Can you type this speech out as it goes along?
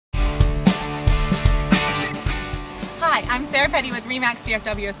Hi, I'm Sarah Petty with RE/MAX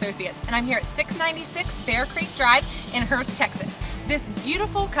DFW Associates, and I'm here at 696 Bear Creek Drive in Hurst, Texas. This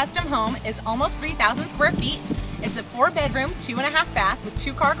beautiful custom home is almost 3,000 square feet. It's a 4-bedroom, 2.5 bath with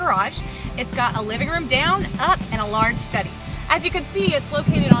 2-car garage. It's got a living room down, up, and a large study. As you can see, it's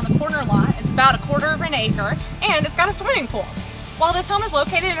located on the corner lot. It's about 1/4 of an acre, and it's got a swimming pool. While this home is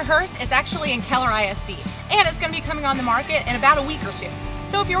located in Hurst, it's actually in Keller ISD, and it's going to be coming on the market in about a week or two.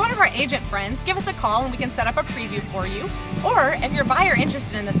 So if you're one of our agent friends, give us a call and we can set up a preview for you. Or if you're a buyer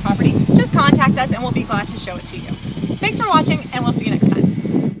interested in this property, just contact us and we'll be glad to show it to you. Thanks for watching, and we'll see you next time.